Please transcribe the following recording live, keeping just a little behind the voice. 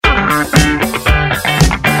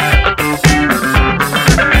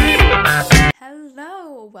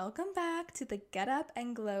to the Get Up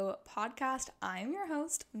and Glow podcast. I'm your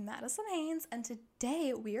host, Madison Haynes, and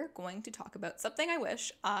today we are going to talk about something I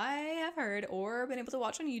wish I have heard or been able to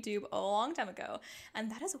watch on YouTube a long time ago, and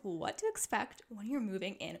that is what to expect when you're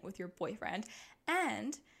moving in with your boyfriend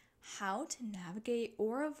and how to navigate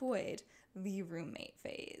or avoid the roommate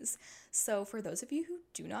phase. So for those of you who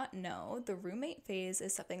do not know, the roommate phase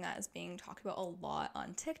is something that is being talked about a lot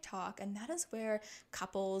on TikTok, and that is where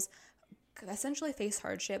couples essentially face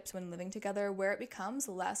hardships when living together, where it becomes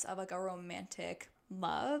less of like a romantic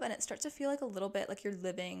love and it starts to feel like a little bit like you're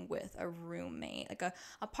living with a roommate, like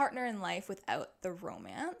a partner in life without the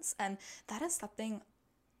romance. And that is something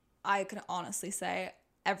I can honestly say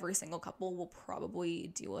every single couple will probably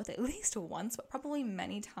deal with at least once, but probably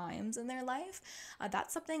many times in their life.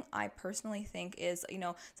 That's something I personally think is,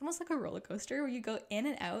 it's almost like a roller coaster where you go in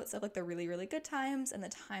and out. So like the really, really good times and the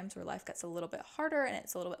times where life gets a little bit harder and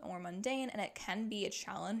it's a little bit more mundane, and it can be a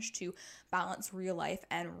challenge to balance real life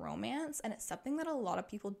and romance. And it's something that a lot of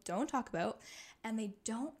people don't talk about, and they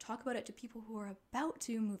don't talk about it to people who are about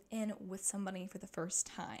to move in with somebody for the first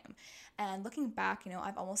time. And looking back,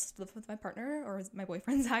 I've almost lived with my partner or my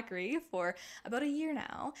boyfriend Zachary for about a year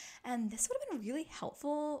now, and this would have been really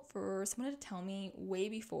helpful for someone to tell me way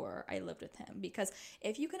before I lived with him, because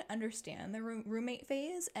if you can understand the roommate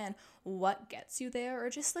phase and what gets you there, or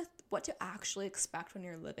just like what to actually expect when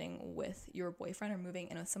you're living with your boyfriend or moving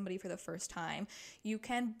in with somebody for the first time, you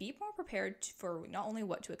can be more prepared for not only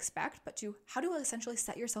what to expect, but to how to essentially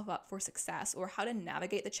set yourself up for success, or how to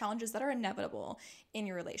navigate the challenges that are inevitable in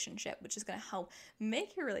your relationship, which is going to help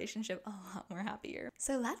make your relationship a lot more happier.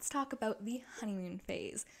 So let's talk about the honeymoon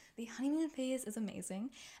phase. The honeymoon phase is amazing,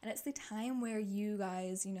 and it's the time where you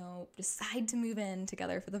guys, decide to move in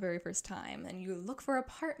together for the very first time, and you look for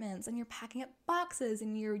apartments, and you're packing up boxes,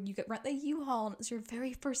 and you get rent the U-Haul, and it's your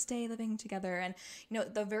very first day living together, and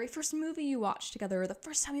the very first movie you watch together, or the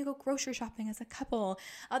first time you go grocery shopping as a couple,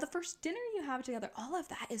 the first dinner you have together. All of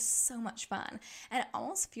that is so much fun, and it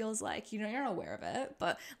almost feels like you're not aware of it,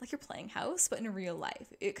 but like you're playing house, but in real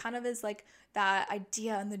life. It kind of is like that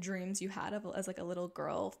idea and the dreams you had of as like a little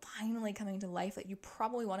girl finally coming to life, that you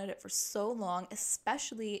probably wanted it for so long,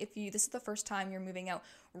 especially if this is the first time you're moving out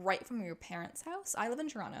right from your parents' house. I live in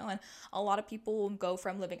Toronto, and a lot of people go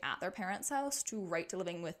from living at their parents' house to right to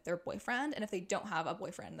living with their boyfriend, and if they don't have a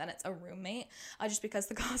boyfriend, then it's a roommate, just because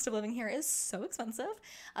the cost of living here is so expensive.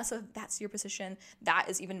 So if that's your position, that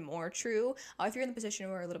is even more true. If you're in the position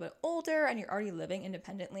where you're a little bit older and you're already living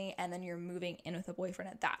independently, and then you're moving in with a boyfriend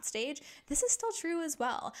at that stage, this is still true as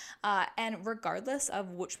well. And regardless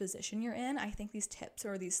of which position you're in, I think these tips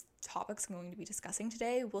or these topics I'm going to be discussing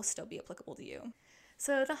today will still be applicable to you.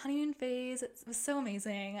 So the honeymoon phase, it was so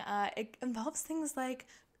amazing. It involves things like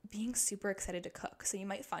being super excited to cook. So you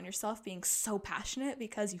might find yourself being so passionate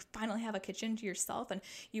because you finally have a kitchen to yourself, and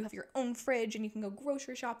you have your own fridge, and you can go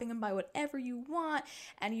grocery shopping and buy whatever you want,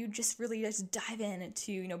 and you just really just dive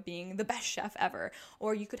into being the best chef ever.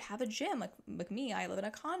 Or you could have a gym, like me, I live in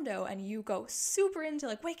a condo, and you go super into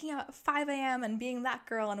like waking up at 5 a.m. and being that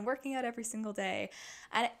girl and working out every single day.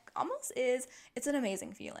 And it's an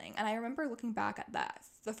amazing feeling. And I remember looking back at that,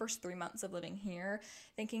 the first 3 months of living here,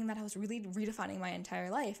 thinking that I was really redefining my entire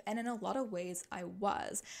life. And in a lot of ways I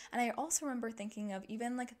was. And I also remember thinking of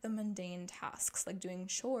even like the mundane tasks, like doing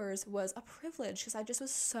chores was a privilege, because I just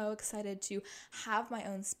was so excited to have my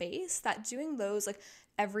own space, that doing those like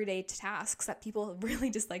everyday tasks that people really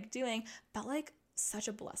dislike doing felt like such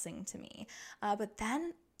a blessing to me. But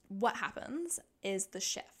then what happens is the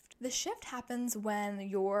shift. The shift happens when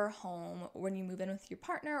you're home, when you move in with your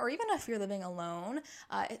partner, or even if you're living alone,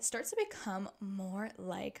 it starts to become more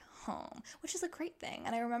like home, which is a great thing.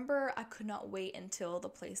 And I remember I could not wait until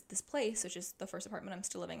this place, which is the first apartment I'm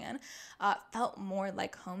still living in, felt more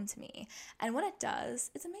like home to me. And when it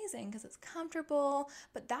does, it's amazing because it's comfortable,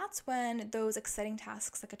 but that's when those exciting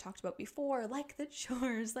tasks like I talked about before, like the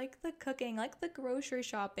chores, like the cooking, like the grocery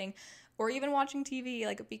shopping, or even watching TV,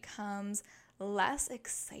 like it becomes less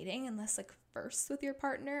exciting and less like firsts with your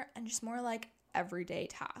partner, and just more like everyday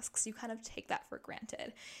tasks. You kind of take that for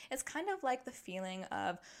granted. It's kind of like the feeling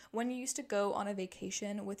of when you used to go on a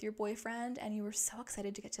vacation with your boyfriend and you were so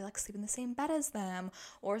excited to get to like sleep in the same bed as them,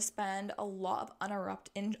 or spend a lot of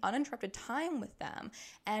uninterrupted time with them,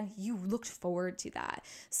 and you looked forward to that.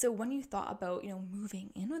 So when you thought about,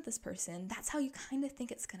 moving in with this person, that's how you kind of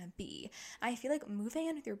think it's gonna be. I feel like moving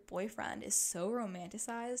in with your boyfriend is so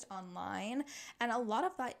romanticized online, and a lot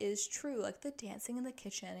of that is true. Like the dancing in the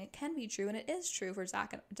kitchen, it can be true, and it is is true for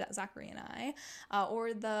Zachary and I,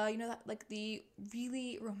 or the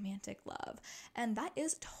really romantic love. And that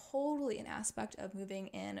is totally an aspect of moving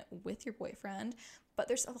in with your boyfriend. But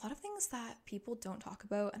there's a lot of things that people don't talk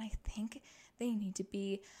about, and I think they need to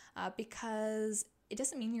be, because it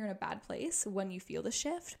doesn't mean you're in a bad place when you feel the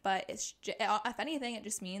shift, but if anything, it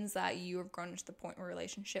just means that you have grown to the point in a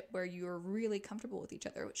relationship where you're really comfortable with each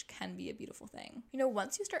other, which can be a beautiful thing.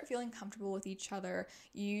 Once you start feeling comfortable with each other,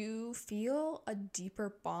 you feel a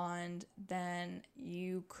deeper bond than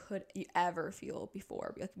you ever feel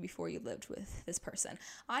before you lived with this person.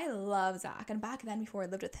 I love Zach, and back then before I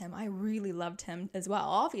lived with him, I really loved him as well,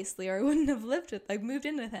 obviously, or I wouldn't have moved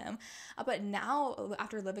in with him. But now,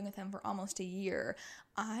 after living with him for almost a year,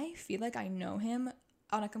 I feel like I know him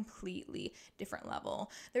on a completely different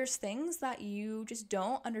level. There's things that you just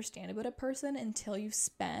don't understand about a person until you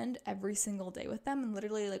spend every single day with them and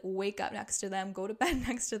literally wake up next to them, go to bed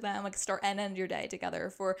next to them, start and end your day together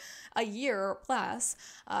for a year plus.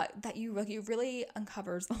 That you really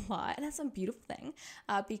uncovers a lot, and that's a beautiful thing,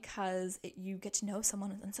 because you get to know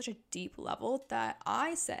someone on such a deep level that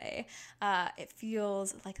I say it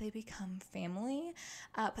feels like they become family.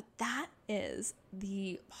 But that is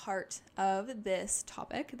the part of this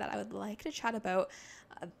topic that I would like to chat about,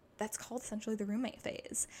 that's called essentially the roommate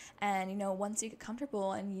phase. And once you get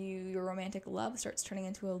comfortable and your romantic love starts turning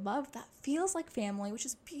into a love that feels like family, which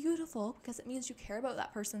is beautiful because it means you care about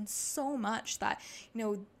that person so much that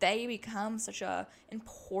they become such a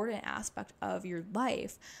important aspect of your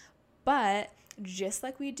life. But just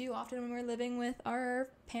like we do often when we're living with our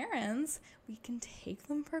parents, we can take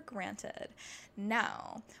them for granted.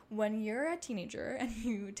 Now, when you're a teenager and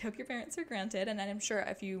you took your parents for granted, and I'm sure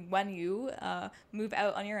when you move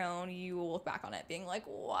out on your own, you will look back on it being like,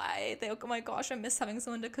 why? Oh my gosh, I miss having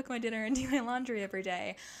someone to cook my dinner and do my laundry every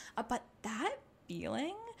day. But that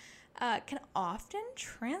feeling can often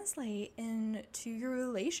translate into your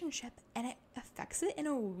relationship, and it affects it in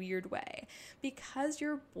a weird way because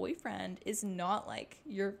your boyfriend is not like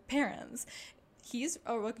your parents. He's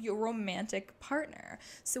your romantic partner.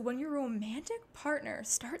 So when your romantic partner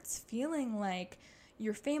starts feeling like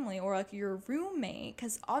your family or your roommate,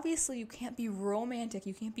 because obviously you can't be romantic,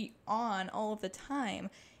 you can't be on all of the time,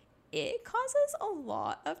 it causes a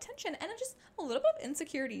lot of tension and just a little bit of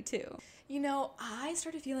insecurity too. I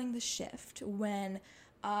started feeling the shift when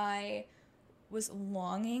I was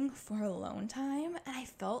longing for alone time, and I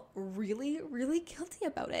felt really, really guilty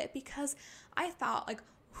about it because I thought,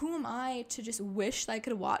 who am I to just wish that I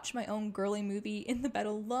could watch my own girly movie in the bed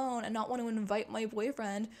alone and not want to invite my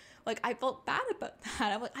boyfriend? I felt bad about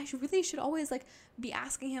that. I'm I really should always be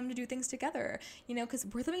asking him to do things together, because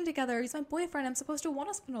we're living together. He's my boyfriend. I'm supposed to want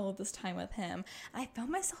to spend all of this time with him. And I found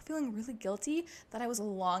myself feeling really guilty that I was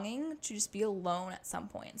longing to just be alone at some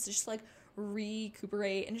points, just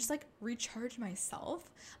recuperate and just recharge myself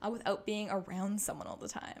without being around someone all the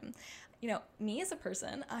time. Me as a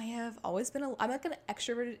person, I have always been I'm an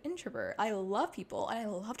extroverted introvert. I love people and I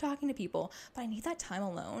love talking to people, but I need that time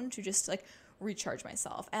alone to just recharge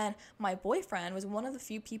myself. And my boyfriend was one of the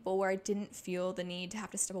few people where I didn't feel the need to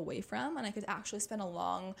have to step away from, and I could actually spend a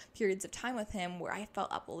long periods of time with him where I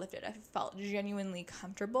felt uplifted. I felt genuinely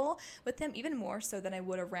comfortable with him, even more so than I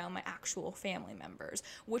would around my actual family members,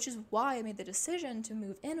 which is why I made the decision to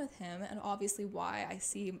move in with him, and obviously why I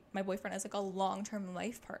see my boyfriend as a long-term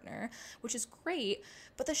life partner, which is great.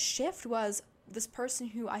 But the shift was this person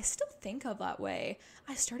who I still think of that way.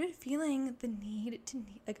 I started feeling the need to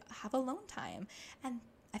have alone time, and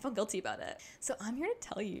I felt guilty about it. So I'm here to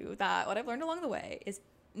tell you that what I've learned along the way is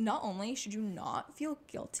not only should you not feel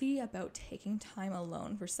guilty about taking time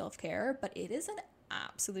alone for self-care, but it is an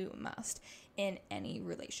absolute must in any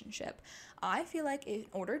relationship. I feel like in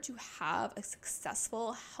order to have a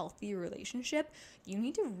successful, healthy relationship, you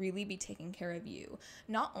need to really be taking care of you.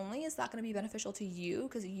 Not only is that going to be beneficial to you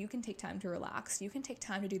because you can take time to relax, you can take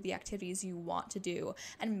time to do the activities you want to do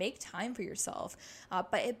and make time for yourself,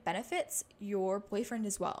 but it benefits your boyfriend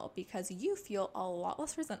as well because you feel a lot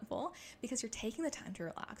less resentful because you're taking the time to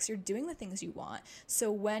relax, you're doing the things you want.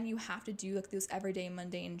 So when you have to do those everyday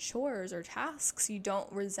mundane chores or tasks, you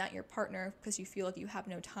don't resent your partner because you feel like you have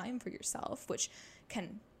no time for yourself, which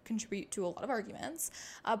can contribute to a lot of arguments,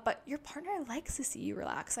 but your partner likes to see you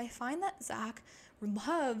relax. I find that Zach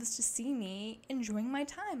loves to see me enjoying my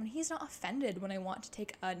time, and he's not offended when I want to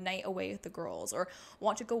take a night away with the girls or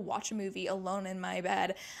want to go watch a movie alone in my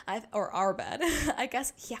bed, or our bed. I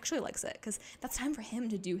guess he actually likes it because that's time for him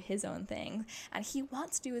to do his own thing, and he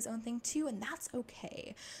wants to do his own thing too, and that's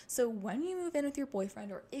okay. So when you move in with your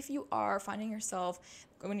boyfriend, or if you are finding yourself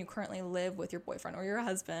when you currently live with your boyfriend or your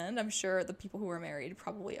husband, I'm sure the people who are married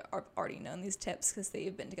probably are already known these tips because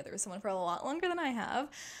they've been together with someone for a lot longer than I have,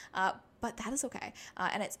 but that is okay,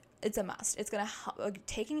 and it's a must. It's gonna help, like,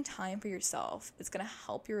 taking time for yourself. It's gonna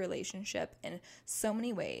help your relationship in so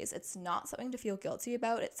many ways. It's not something to feel guilty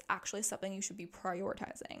about. It's actually something you should be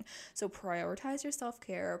prioritizing. So prioritize your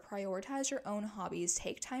self-care, prioritize your own hobbies,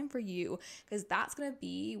 take time for you, because that's gonna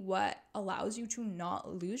be what allows you to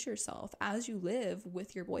not lose yourself as you live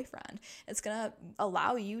with your boyfriend. It's gonna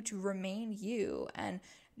allow you to remain you and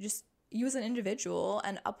just you as an individual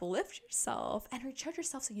and uplift yourself and recharge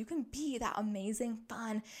yourself so you can be that amazing,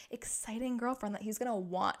 fun, exciting girlfriend that he's gonna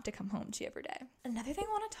want to come home to every day. Another thing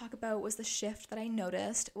I want to talk about was the shift that I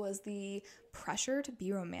noticed was the pressure to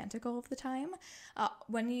be romantic all of the time.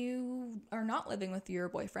 When you are not living with your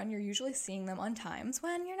boyfriend, you're usually seeing them on times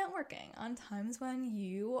when you're not working, on times when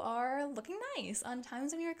you are looking nice, on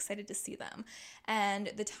times when you're excited to see them.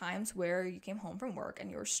 And the times where you came home from work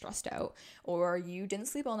and you were stressed out, or you didn't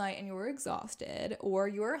sleep all night and you were exhausted, or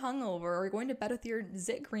you were hungover, or going to bed with your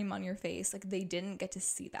zit cream on your face, like they didn't get to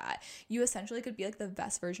see that. You essentially could be like the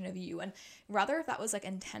best version of you. And rather if that was like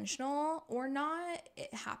intentional or not,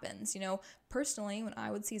 it happens. You know, personally, when I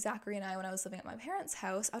would see Zachary and I when I was living at my parents'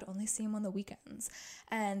 house, I would only see him on the weekends.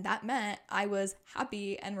 And that meant I was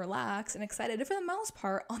happy and relaxed and excited for the most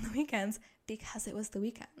part on the weekends because it was the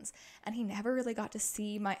weekends. And he never really got to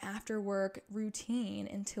see my after work routine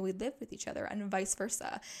until we lived with each other, and vice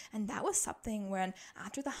versa. And that was something when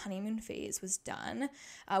after the honeymoon phase was done,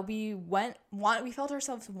 we felt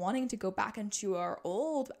ourselves wanting to go back into our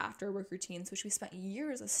old after work routines, which we spent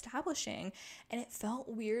years establishing. And it felt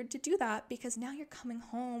weird to do that because now you're coming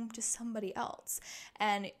home to somebody else.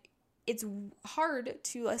 And it's hard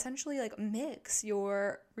to essentially like mix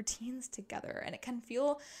your routines together, and it can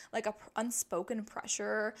feel like a unspoken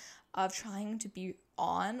pressure of trying to be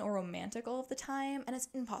on or romantic all of the time, and it's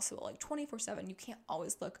impossible. Like 24/7, you can't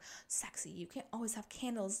always look sexy, you can't always have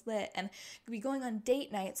candles lit and be going on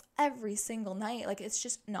date nights every single night. Like it's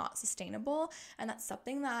just not sustainable, and that's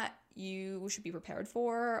something that you should be prepared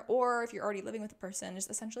for. Or if you're already living with a person, just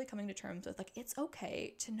essentially coming to terms with like it's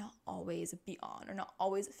okay to not always be on or not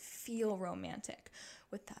always feel romantic.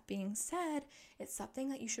 With that being said, it's something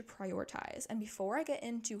that you should prioritize. And before I get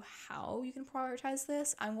into how you can prioritize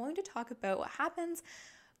this, I'm going to talk about what happens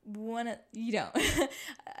when you don't.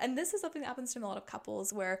 And this is something that happens to a lot of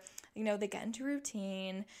couples where, you know, they get into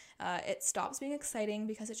routine, it stops being exciting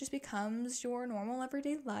because it just becomes your normal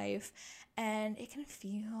everyday life, and it can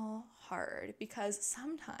feel hard because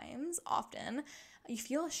often you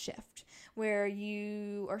feel a shift where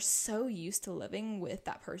you are so used to living with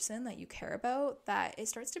that person that you care about that it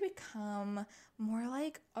starts to become more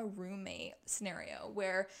like a roommate scenario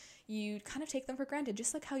where you kind of take them for granted,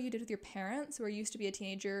 just like how you did with your parents, where you used to be a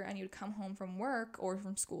teenager and you'd come home from work or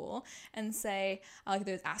from school and say, like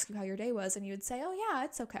they would ask you how your day was, and you would say, oh yeah,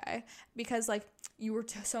 it's okay, because like you were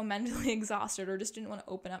so mentally exhausted or just didn't want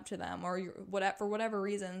to open up to them, or for whatever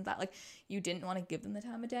reason that like you didn't want to give them the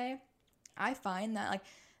time of day. I find that like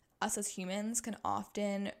us as humans can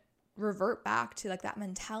often revert back to like that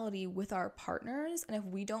mentality with our partners, and if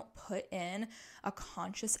we don't put in a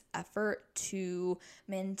conscious effort to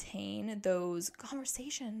maintain those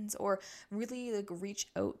conversations or really like reach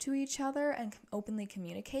out to each other and openly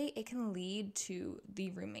communicate, it can lead to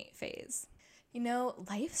the roommate phase. You know,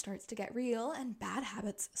 life starts to get real and bad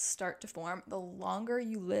habits start to form the longer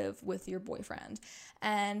you live with your boyfriend.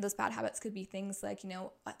 And those bad habits could be things like, you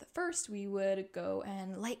know, at the first we would go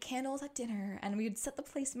and light candles at dinner and we would set the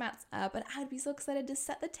placemats up, and I'd be so excited to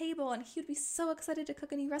set the table and he would be so excited to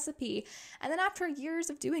cook a new recipe. And then after years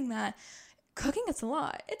of doing that, cooking gets a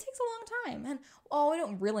lot. It takes a long time, and we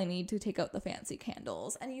don't really need to take out the fancy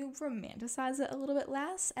candles, and you romanticize it a little bit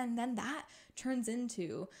less, and then that turns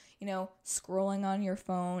into, you know, scrolling on your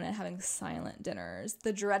phone and having silent dinners,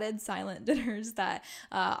 the dreaded silent dinners that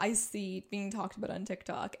I see being talked about on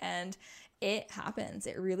TikTok. And It happens.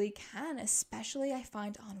 It really can, especially I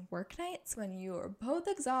find on work nights when you are both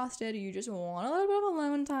exhausted, you just want a little bit of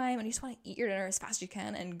alone time and you just want to eat your dinner as fast as you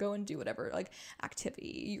can and go and do whatever like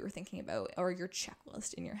activity you were thinking about or your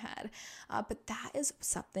checklist in your head. But that is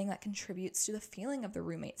something that contributes to the feeling of the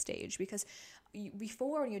roommate stage, because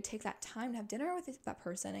before, when you take that time to have dinner with that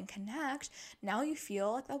person and connect, now you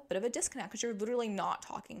feel like a bit of a disconnect because you're literally not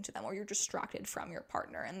talking to them or you're distracted from your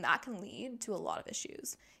partner, and that can lead to a lot of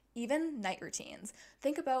issues. Even night routines.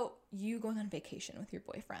 Think about you going on vacation with your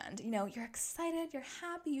boyfriend. You know, you're excited, you're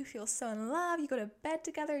happy, you feel so in love, you go to bed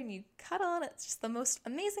together and you cuddle, and it's just the most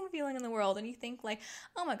amazing feeling in the world. And you think like,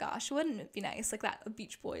 oh my gosh, wouldn't it be nice? Like that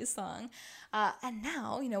Beach Boys song. And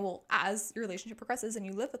now, you know, well, as your relationship progresses and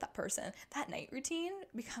you live with that person, that night routine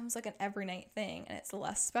becomes like an every night thing and it's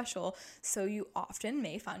less special. So you often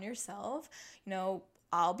may find yourself, you know,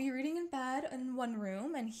 I'll be reading in bed in one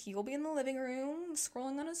room and he'll be in the living room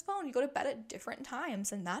scrolling on his phone. You go to bed at different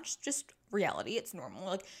times, and that's just reality. It's normal.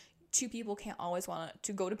 Like, two people can't always want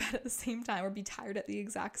to go to bed at the same time or be tired at the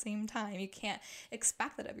exact same time. You can't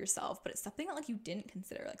expect that of yourself, but it's something that like you didn't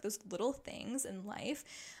consider, like those little things in life.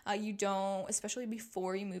 You don't, especially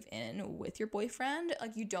before you move in with your boyfriend,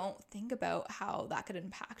 like you don't think about how that could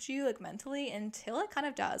impact you like mentally until it kind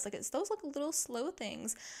of does. Like it's those like little slow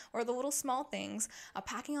things or the little small things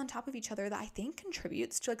packing on top of each other that I think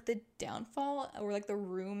contributes to like the downfall or like the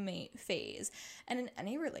roommate phase. And in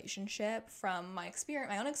any relationship, from my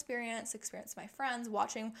own experience my friends,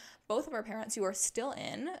 watching both of our parents who are still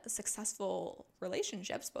in successful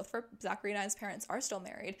relationships, both for Zachary and I's parents are still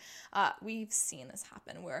married, we've seen this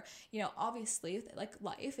happen where, you know, obviously like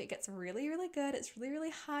life, it gets really, really good. It's really,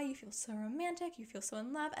 really high. You feel so romantic. You feel so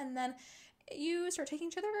in love. And then you start taking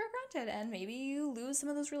each other for granted, and maybe you lose some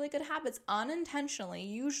of those really good habits unintentionally.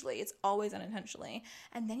 Usually it's always unintentionally.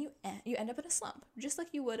 And then you end up in a slump, just like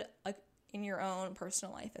you would like in your own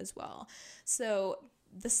personal life as well. So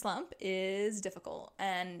the slump is difficult,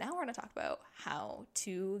 and now we're going to talk about how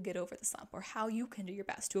to get over the slump, or how you can do your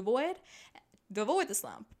best to avoid the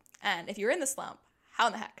slump. And if you're in the slump, how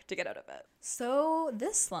in the heck to get out of it. So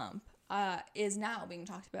this slump is now being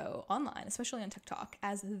talked about online, especially on TikTok,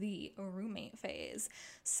 as the roommate phase.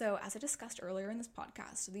 So as I discussed earlier in this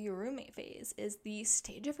podcast, the roommate phase is the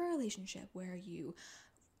stage of a relationship where you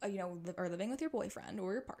are living with your boyfriend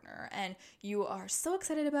or your partner, and you are so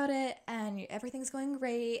excited about it, and everything's going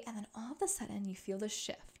great, and then all of a sudden you feel this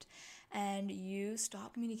shift, and you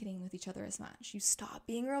stop communicating with each other as much. You stop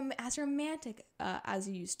being as romantic as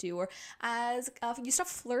you used to, or as you stop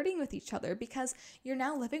flirting with each other because you're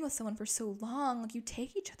now living with someone for so long. Like, you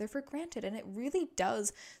take each other for granted, and it really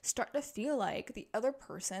does start to feel like the other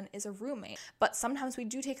person is a roommate. But sometimes we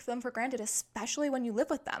do take them for granted, especially when you live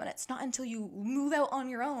with them, and it's not until you move out on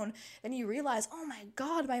your own then you realize, oh my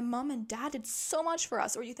God, my mom and dad did so much for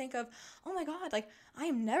us. Or you think of, oh my God, like I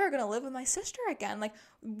am never going to live with my sister again. Like,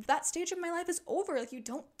 that stage of my life is over. Like, you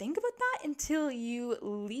don't think about that until you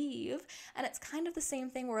leave. And it's kind of the same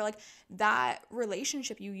thing where like that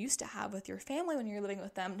relationship you used to have with your family when you're living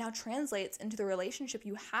with them now translates into the relationship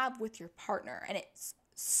you have with your partner. And it's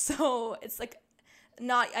like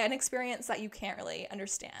not an experience that you can't really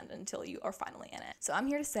understand until you are finally in it. So I'm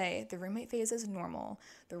here to say the roommate phase is normal.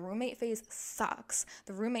 The roommate phase sucks.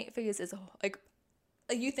 The roommate phase is like,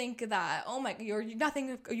 you think that, oh my, you're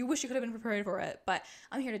nothing, you wish you could have been prepared for it, but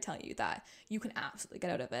I'm here to tell you that you can absolutely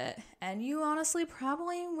get out of it, and you honestly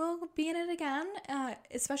probably will be in it again,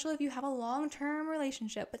 especially if you have a long-term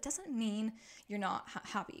relationship. But doesn't mean you're not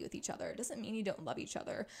happy with each other. It doesn't mean you don't love each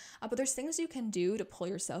other, but there's things you can do to pull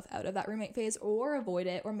yourself out of that roommate phase, or avoid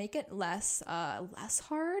it, or make it less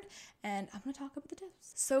hard, and I'm going to talk about the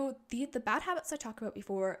tips. So the bad habits I talked about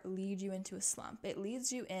before lead you into a slump. It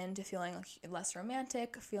leads you into feeling less romantic,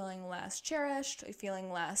 feeling less cherished,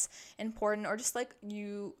 feeling less important, or just like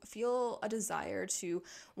you feel a desire to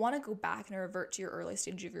want to go back and revert to your early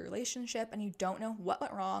stage of your relationship, and you don't know what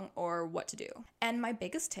went wrong or what to do. And my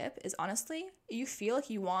biggest tip is, honestly, you feel like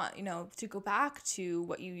you want, to go back to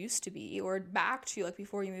what you used to be, or back to like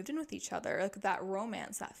before you moved in with each other, like that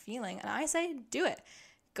romance, that feeling. And I say, do it.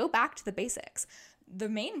 Go back to the basics. The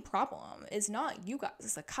main problem is not you guys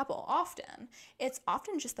as a couple often. It's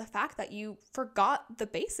often just the fact that you forgot the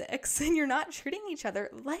basics and you're not treating each other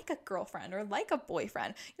like a girlfriend or like a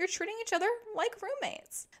boyfriend. You're treating each other like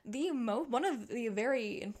roommates. One of the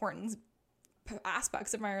very important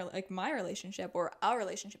aspects of my relationship, or our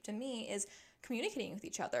relationship to me, is communicating with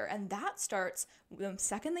each other. And that starts the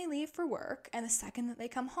second they leave for work and the second that they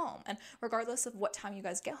come home. And regardless of what time you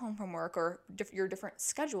guys get home from work or your different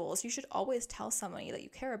schedules, you should always tell somebody that you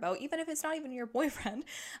care about, even if it's not even your boyfriend,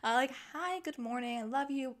 like, hi, good morning, I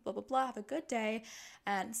love you, blah, blah, blah, have a good day,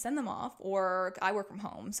 and send them off. Or I work from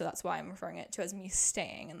home, so that's why I'm referring it to as me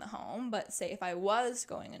staying in the home. But say if I was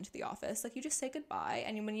going into the office, like, you just say goodbye,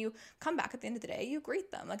 and when you come back at the end of the day, you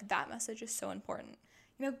greet them. Like, that message is so important.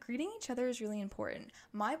 Greeting each other is really important.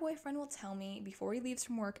 My boyfriend will tell me before he leaves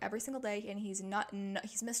from work every single day, and he's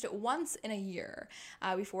missed it once in a year.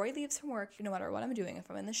 Before he leaves from work, no matter what I'm doing,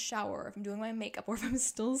 if I'm in the shower, if I'm doing my makeup, or if I'm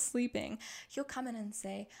still sleeping, he'll come in and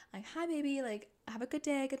say, like, hi, baby, like, have a good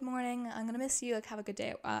day, good morning, I'm gonna miss you, like, have a good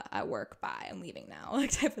day at work, bye, I'm leaving now,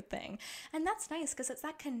 like, type of thing. And that's nice because it's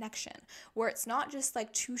that connection where it's not just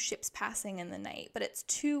like two ships passing in the night, but it's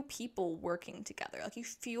two people working together. Like, you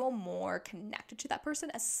feel more connected to that person.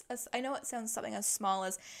 As I know it sounds something as small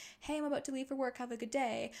as, hey, I'm about to leave for work, have a good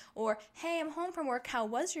day, or hey, I'm home from work, how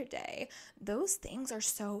was your day? Those things are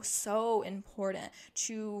so important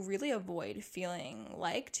to really avoid feeling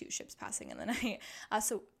like two ships passing in the night.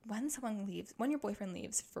 So when your boyfriend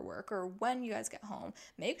leaves for work, or when you guys get home,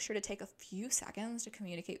 make sure to take a few seconds to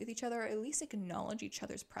communicate with each other, or at least acknowledge each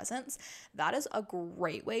other's presence. That is a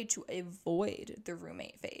great way to avoid the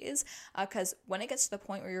roommate phase, because when it gets to the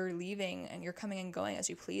point where you're leaving and you're coming and going as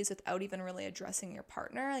you please without even really addressing your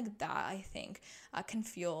partner, like, that I think can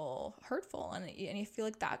feel hurtful, and you feel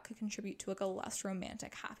like that could contribute to, like, a less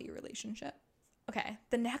romantic, happy relationship. Okay,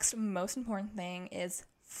 the next most important thing is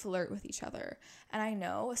flirt with each other. And I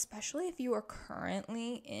know, especially if you are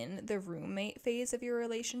currently in the roommate phase of your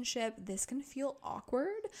relationship, this can feel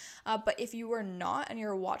awkward. But if you are not and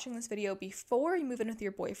you're watching this video before you move in with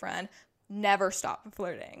your boyfriend, never stop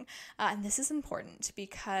flirting. And this is important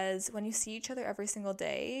because when you see each other every single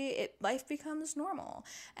day, life becomes normal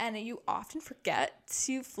and you often forget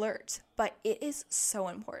to flirt, but it is so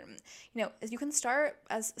important. You can start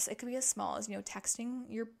it could be as small as, texting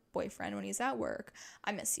your boyfriend when he's at work,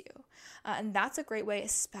 I miss you. And that's a great way,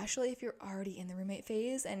 especially if you're already in the roommate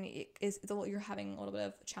phase and you're having a little bit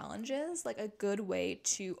of challenges, like a good way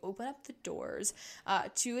to open up the doors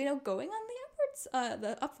to, going on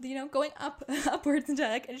going upwards into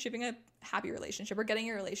like achieving a happy relationship or getting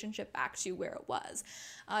your relationship back to where it was.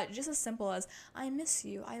 Just as simple as, I miss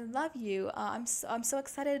you, I love you, I'm so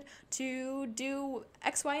excited to do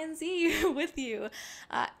X, Y, and Z with you.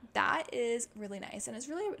 That is really nice, and it's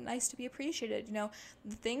really nice to be appreciated.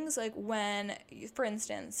 The things like when, for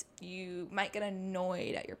instance, you might get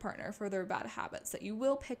annoyed at your partner for their bad habits that you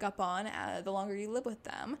will pick up on the longer you live with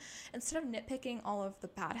them. Instead of nitpicking all of the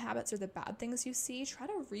bad habits or the bad things you see, try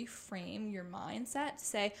to reframe your mindset to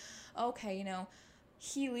say, okay,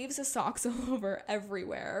 he leaves his socks all over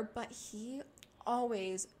everywhere, but he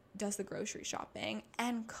always does the grocery shopping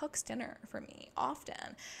and cooks dinner for me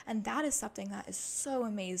often. And that is something that is so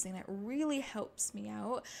amazing. It really helps me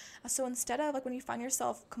out. So instead of when you find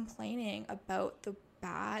yourself complaining about the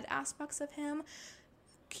bad aspects of him,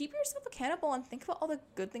 keep yourself accountable and think about all the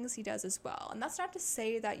good things he does as well. And that's not to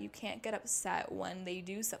say that you can't get upset when they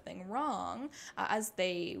do something wrong, as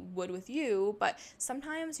they would with you, but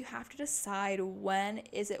sometimes you have to decide when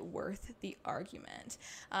is it worth the argument.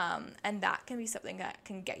 And that can be something that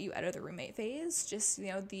can get you out of the roommate phase. Just,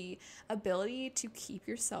 the ability to keep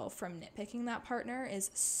yourself from nitpicking that partner is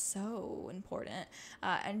so important.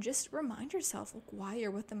 And just remind yourself why you're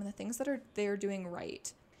with them and the things that they're doing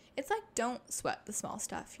right. It's like, don't sweat the small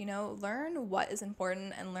stuff, learn what is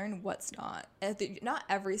important and learn what's not. Not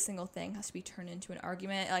every single thing has to be turned into an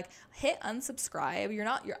argument. Like, hit unsubscribe. You're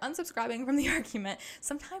unsubscribing from the argument.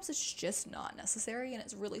 Sometimes it's just not necessary and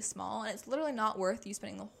it's really small and it's literally not worth you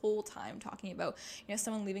spending the whole time talking about,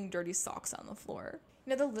 someone leaving dirty socks on the floor.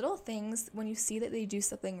 The little things when you see that they do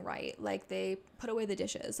something right, like they put away the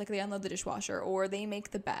dishes, like they unload the dishwasher, or they make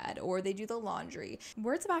the bed, or they do the laundry.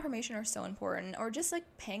 Words of affirmation are so important, or just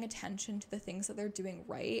paying attention to the things that they're doing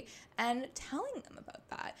right and telling them about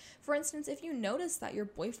that. For instance, if you notice that your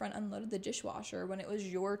boyfriend unloaded the dishwasher when it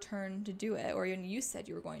was your turn to do it, or when you said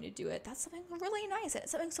you were going to do it, that's something really nice.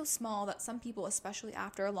 It's something so small that some people, especially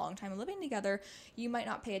after a long time living together, you might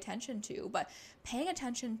not pay attention to, but paying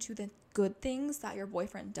attention to the good things that your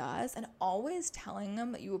boyfriend does and always telling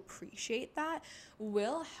them that you appreciate that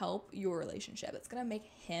will help your relationship. It's going to make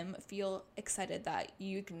him feel excited that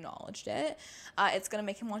you acknowledged it. It's going to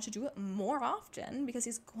make him want to do it more often because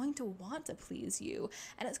he's going to want to please you,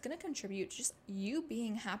 and it's going to contribute to just you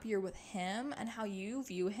being happier with him and how you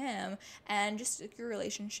view him and just your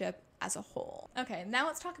relationship as a whole. Okay, now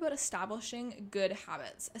let's talk about establishing good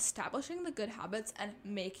habits. Establishing the good habits and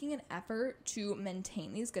making an effort to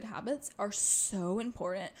maintain these good habits are so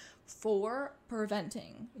important for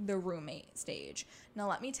preventing the roommate stage. Now,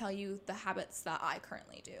 let me tell you the habits that I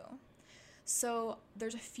currently do. So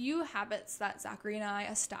there's a few habits that Zachary and I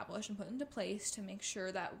established and put into place to make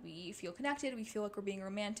sure that we feel connected, we feel like we're being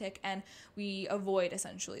romantic, and we avoid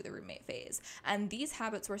essentially the roommate phase. And these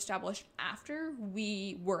habits were established after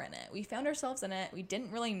we were in it. We found ourselves in it. We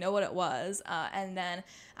didn't really know what it was. And then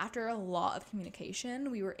after a lot of communication,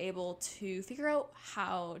 we were able to figure out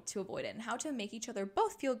how to avoid it and how to make each other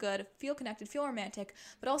both feel good, feel connected, feel romantic,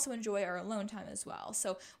 but also enjoy our alone time as well.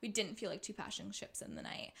 So we didn't feel like two passion ships in the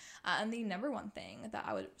night. And the number one thing that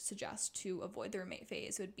I would suggest to avoid the roommate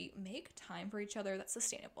phase would be make time for each other that's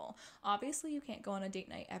sustainable. Obviously, you can't go on a date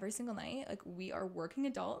night every single night. Like, we are working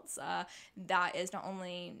adults. That is not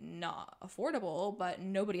only not affordable, but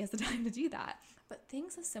nobody has the time to do that. But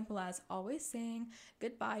things as simple as always saying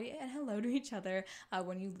goodbye and hello to each other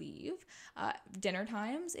when you leave. Dinner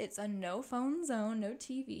times, it's a no phone zone, no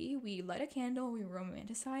TV. We light a candle, we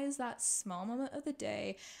romanticize that small moment of the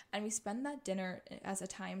day, and we spend that dinner as a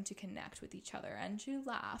time to connect with each other and to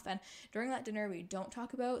laugh. And during that dinner, we don't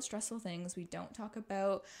talk about stressful things. We don't talk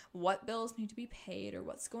about what bills need to be paid or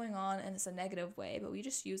what's going on, and it's a negative way, but we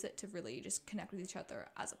just use it to really just connect with each other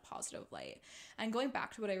as a positive light. And going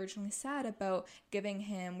back to what I originally said about giving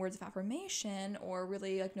him words of affirmation or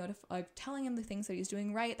really like telling him the things that he's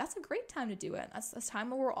doing right, that's a great time to do it. That's a time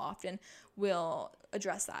where we're often will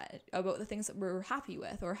address that about the things that we're happy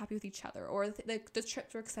with or happy with each other, or the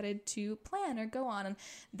trips we're excited to plan or go on. And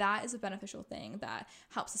that is a beneficial thing that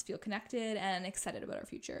helps us feel connected and excited about our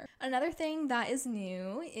future. Another thing that is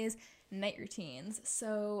new is night routines.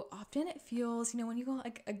 So often it feels, when you go,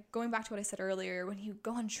 going back to what I said earlier, when you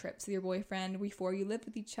go on trips with your boyfriend before you live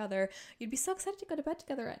with each other, you'd be so excited to go to bed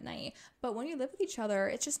together at night. But when you live with each other,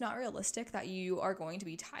 it's just not realistic that you are going to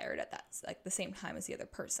be tired at that, the same time as the other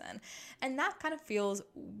person. And that kind of feels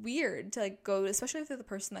weird to go, especially if you're the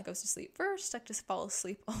person that goes to sleep first, just fall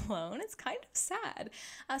asleep alone. It's kind of sad.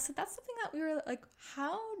 So that's something that we were like,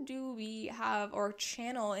 how do we have or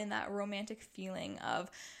channel in that romantic feeling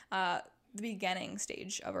of the beginning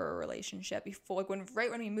stage of our relationship before, right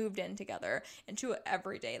when we moved in together into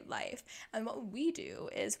everyday life. And what we do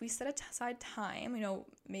is we set aside time,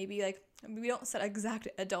 maybe we don't set exact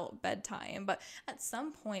adult bedtime, but at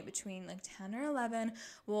some point between 10 or 11,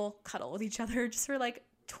 we'll cuddle with each other just for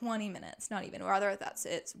 20 minutes, not even, or whether that's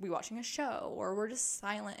we watching a show, or we're just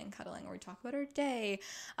silent and cuddling, or we talk about our day.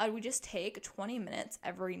 We just take 20 minutes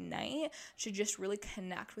every night to just really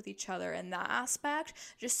connect with each other in that aspect,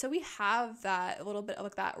 just so we have that a little bit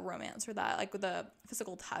of that romance or that with the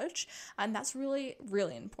physical touch. And that's really,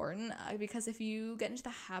 really important, because if you get into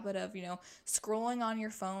the habit of, scrolling on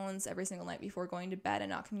your phones every single night before going to bed and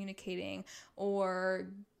not communicating, or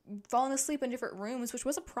falling asleep in different rooms, which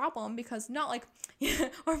was a problem because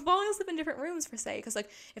or falling asleep in different rooms per se, because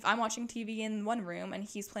if I'm watching TV in one room and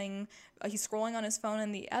he's scrolling on his phone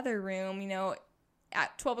in the other room,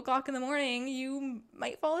 at 12 o'clock in the morning, you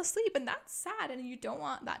might fall asleep, and that's sad, and you don't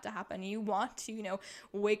want that to happen. You want to,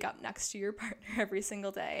 wake up next to your partner every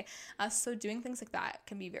single day. So doing things like that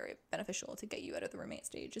can be very beneficial to get you out of the roommate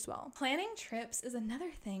stage as well. Planning trips is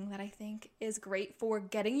another thing that I think is great for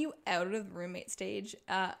getting you out of the roommate stage,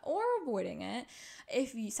 or avoiding it.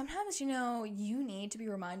 Sometimes, you need to be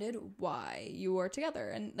reminded why you are together,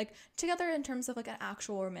 and together in terms of an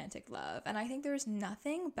actual romantic love. And I think there's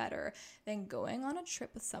nothing better than going on a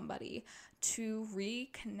trip with somebody to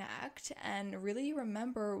reconnect and really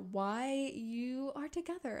remember why you are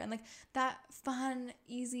together, and that fun,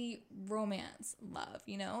 easy romance love.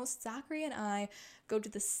 Zachary and I go to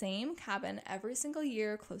the same cabin every single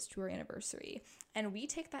year close to our anniversary, and we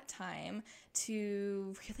take that time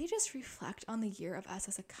to really just reflect on the year of us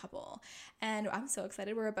as a couple. And I'm so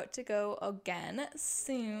excited. We're about to go again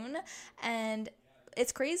soon, and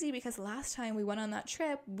it's crazy because last time we went on that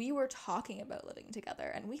trip, we were talking about living together,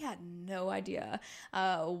 and we had no idea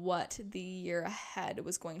what the year ahead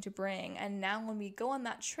was going to bring. And now when we go on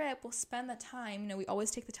that trip, we'll spend the time, we always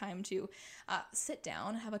take the time to sit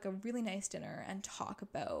down, have a really nice dinner, and talk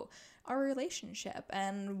about our relationship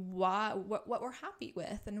and what we're happy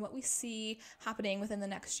with and what we see happening within the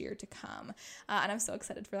next year to come. And I'm so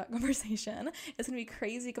excited for that conversation. It's gonna be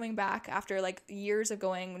crazy coming back after years of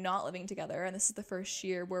not living together, and this is the first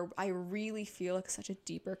year where I really feel such a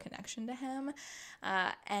deeper connection to him,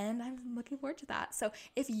 and I'm looking forward to that. So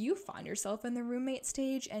if you find yourself in the roommate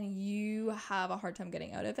stage and you have a hard time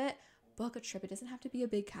getting out of it, book a trip. It doesn't have to be a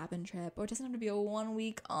big cabin trip, or it doesn't have to be a 1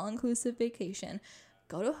 week all-inclusive vacation.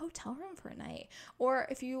 go to a hotel room for a night. Or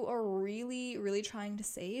if you are really, really trying to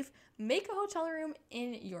save, make a hotel room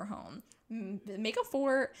in your home. Make a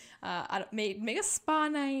fort, make a spa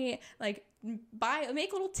night, like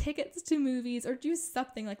make little tickets to movies or do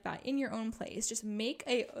something like that in your own place. Just make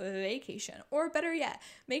a vacation, or better yet,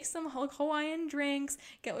 make some Hawaiian drinks,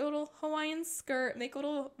 get a little Hawaiian skirt, make a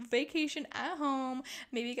little vacation at home,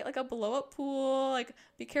 maybe get like a blow up pool, like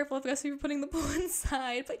be careful if you're putting the pool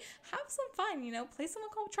inside, but have some fun, play some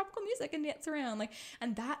tropical music and dance around, like,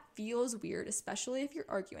 and that feels weird, especially if you're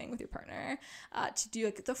arguing with your partner, to do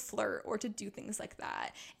like the flirt or to do things like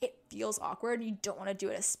that. It feels awkward and you don't want to do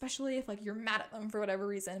it, especially if like you're mad at them for whatever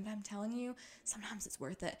reason. But I'm telling you, sometimes it's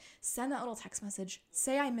worth it. Send that little text message,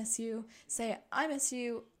 say I miss you,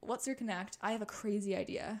 what's your connect, I have a crazy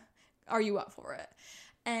idea, are you up for it?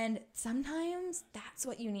 And sometimes that's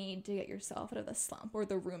what you need to get yourself out of the slump or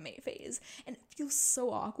the roommate phase. And it feels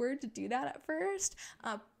so awkward to do that at first,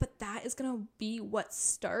 but that is going to be what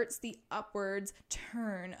starts the upwards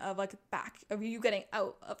turn of like back of you getting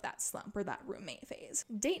out of that slump or that roommate phase.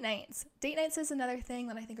 Date nights. Date nights is another thing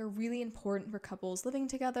that I think are really important for couples living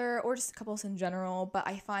together or just couples in general. But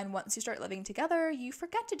I find once you start living together, you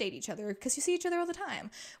forget to date each other because you see each other all the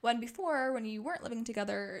time. When you weren't living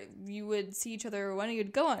together, you would see each other when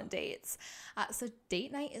you'd go on dates. So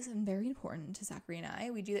date night is very important to Zachary and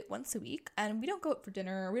I. We do it once a week, and we don't go out for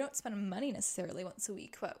dinner. We don't spend money necessarily once a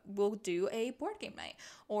week, but we'll do a board game night,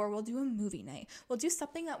 or we'll do a movie night. We'll do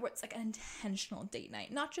something where it's like an intentional date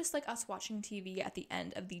night, not just like us watching TV at the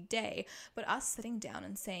end of the day, but us sitting down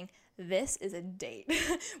and saying, this is a date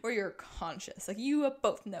where you're conscious. Like you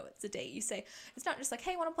both know it's a date. You say, it's not just like,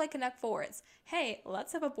 hey, want to play Connect 4? It's, hey,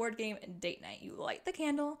 let's have a board game and date night. You light the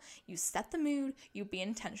candle, you set the mood, you be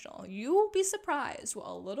intentional. You will be surprised what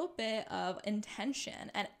a little bit of intention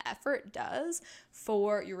and effort does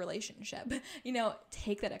for your relationship.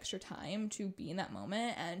 Take that extra time to be in that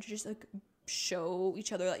moment and to just like show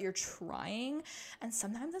each other that you're trying. And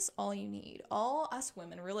sometimes that's all you need. All us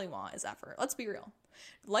women really want is effort. Let's be real.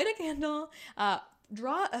 Light a candle,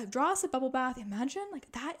 draw us a bubble bath. Imagine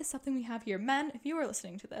like that is something we have here. Men, if you are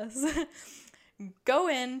listening to this, go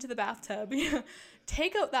into the bathtub,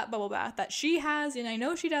 take out that bubble bath that she has, and I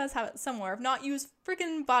know she does have it somewhere. If not, use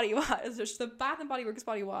freaking body wash. It's just the Bath and Body Works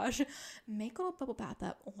body wash. Make a little bubble bath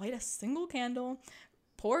up, light a single candle,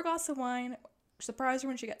 pour a glass of wine, surprise her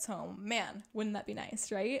when she gets home. Man, wouldn't that be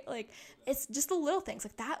nice, right? Like, it's just the little things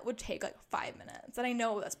like that would take like 5 minutes. And I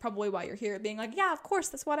know that's probably why you're here being like, yeah, of course,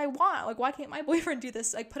 that's what I want. Like, why can't my boyfriend do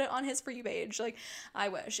this? Like, put it on his For You page. Like, I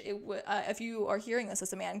wish it would. If you are hearing this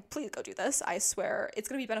as a man, please go do this. I swear it's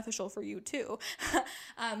going to be beneficial for you too.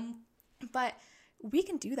 But we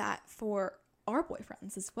can do that for our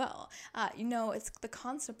boyfriends as well. It's the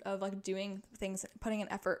concept of like doing things, putting an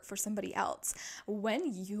effort for somebody else. When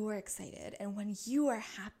you are excited and when you are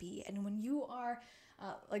happy and when you are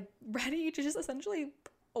like ready to just essentially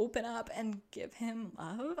open up and give him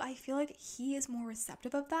love, I feel like he is more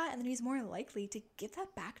receptive of that, and then he's more likely to give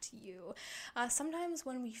that back to you. Sometimes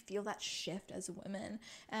when we feel that shift as women,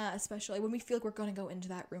 especially when we feel like we're going to go into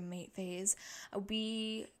that roommate phase,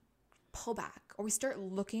 we pull back, or we start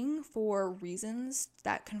looking for reasons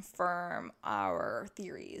that confirm our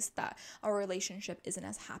theories that our relationship isn't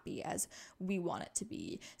as happy as we want it to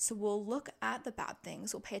be. So we'll look at the bad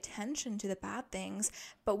things, we'll pay attention to the bad things,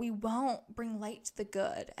 but we won't bring light to the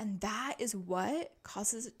good. And that is what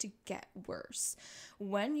causes it to get worse.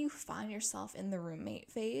 When you find yourself in the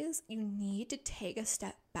roommate phase, you need to take a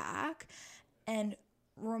step back and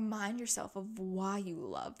remind yourself of why you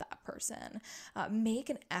love that person. Make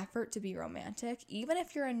an effort to be romantic. Even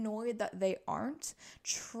if you're annoyed that they aren't,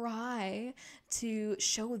 try to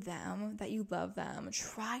show them that you love them.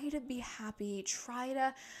 Try to be happy. Try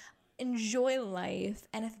to enjoy life.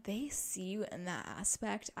 And if they see you in that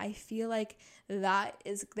aspect, I feel like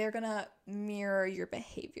they're gonna mirror your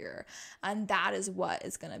behavior, and that is what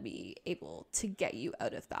is gonna be able to get you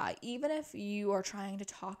out of that. Even if you are trying to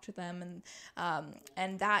talk to them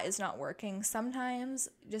and that is not working, sometimes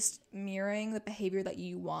just mirroring the behavior that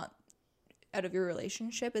you want out of your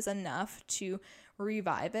relationship is enough to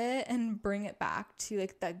revive it and bring it back to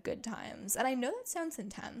like the good times. And I know that sounds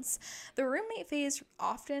intense. The roommate phase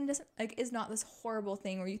often is not this horrible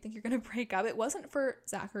thing where you think you're gonna break up. It wasn't for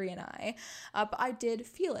Zachary and I, but I did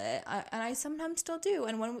feel it, and I sometimes still do.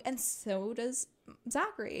 And so does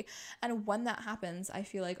Zachary. And when that happens, I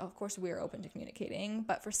feel like, of course, we're open to communicating.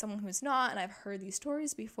 But for someone who's not, and I've heard these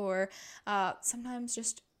stories before, sometimes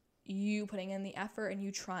just you putting in the effort and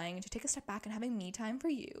you trying to take a step back and having me time for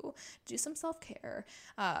you, do some self-care,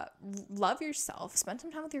 love yourself, spend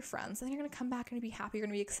some time with your friends, and then you're going to come back and be happy, you're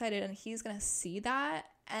going to be excited, and he's going to see that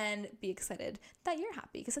and be excited that you're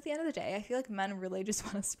happy. Because at the end of the day, I feel like men really just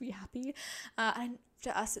want us to be happy, and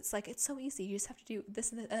to us it's like, it's so easy, you just have to do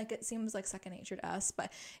this and this, and like it seems like second nature to us,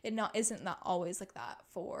 but isn't that always like that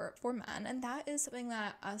for men. And that is something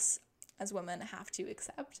that us as women have to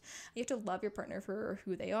accept. You have to love your partner for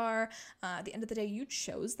who they are. At the end of the day, you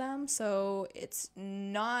chose them, so it's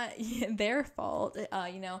not their fault. I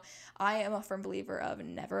am a firm believer of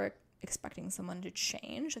never expecting someone to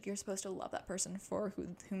change. Like, you're supposed to love that person for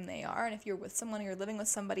whom they are, and if you're with someone, or you're living with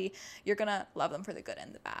somebody, you're gonna love them for the good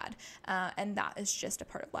and the bad, and that is just a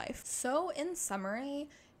part of life. So in summary,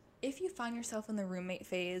 if you find yourself in the roommate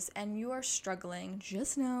phase and you are struggling,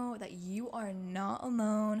 just know that you are not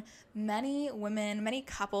alone. Many women, many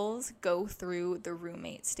couples go through the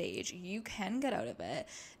roommate stage. You can get out of it.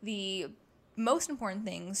 The most important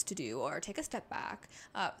things to do are take a step back,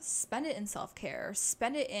 spend it in self-care,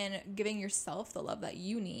 spend it in giving yourself the love that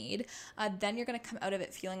you need. Then you're going to come out of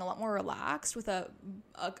it feeling a lot more relaxed, with an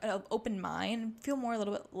open mind, feel more a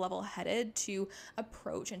little bit level-headed to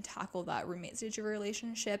approach and tackle that roommate stage of a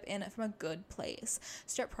relationship from a good place.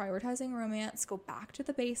 Start prioritizing romance, go back to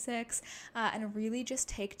the basics, and really just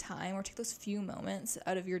take time, or take those few moments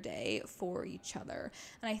out of your day for each other.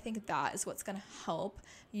 And I think that is what's going to help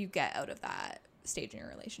you get out of that stage in your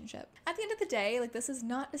relationship. At the end of the day, like, this is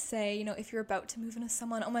not to say, if you're about to move into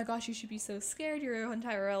someone, oh my gosh, you should be so scared, your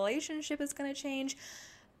entire relationship is going to change.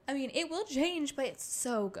 I mean, it will change, but it's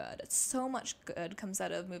so good. It's so much good comes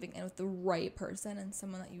out of moving in with the right person and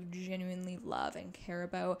someone that you genuinely love and care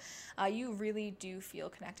about. You really do feel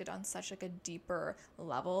connected on such like a deeper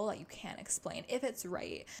level that you can't explain if it's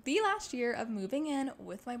right. The last year of moving in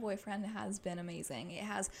with my boyfriend has been amazing. It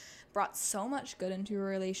has brought so much good into a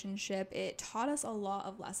relationship. It taught us a lot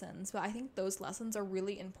of lessons, but I think those lessons are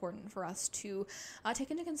really important for us to take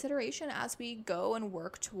into consideration as we go and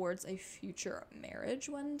work towards a future marriage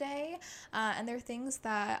one day. And there are things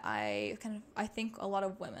that I think a lot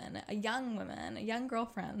of women, young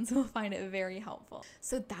girlfriends will find it very helpful.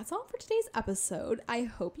 So that's all for today's episode. I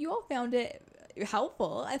hope you all found it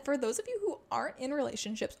helpful. And for those of you who aren't in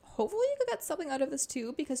relationships, hopefully you could get something out of this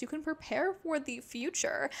too, because you can prepare for the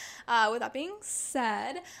future. With that being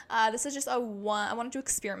said, this is just I wanted to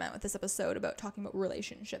experiment with this episode about talking about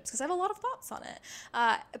relationships, because I have a lot of thoughts on it.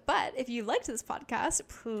 But if you liked this podcast,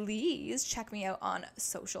 please check me out on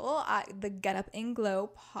social at the Get Up and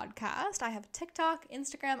Glow podcast. I have TikTok,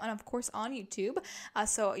 Instagram, and of course on YouTube.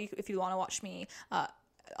 So if you want to watch me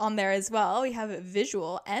on there as well, we have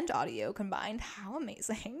visual and audio combined. How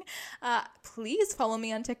amazing. Please follow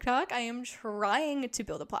me on TikTok. I am trying to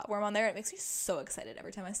build a platform on there. It makes me so excited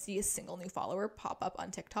every time I see a single new follower pop up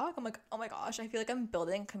on TikTok. I'm like, oh my gosh, I feel like I'm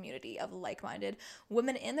building a community of like-minded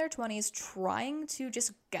women in their 20s trying to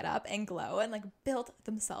just get up and glow and like build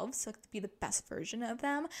themselves to be the best version of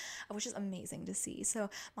them, which is amazing to see. So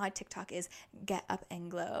my TikTok is Get Up and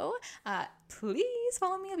Glow. Please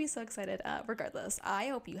follow me. I'll be so excited. Regardless, I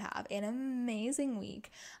hope you have an amazing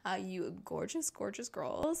week, you gorgeous, gorgeous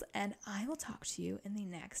girls, and I will talk to you in the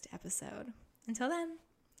next episode. Until then,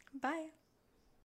 bye.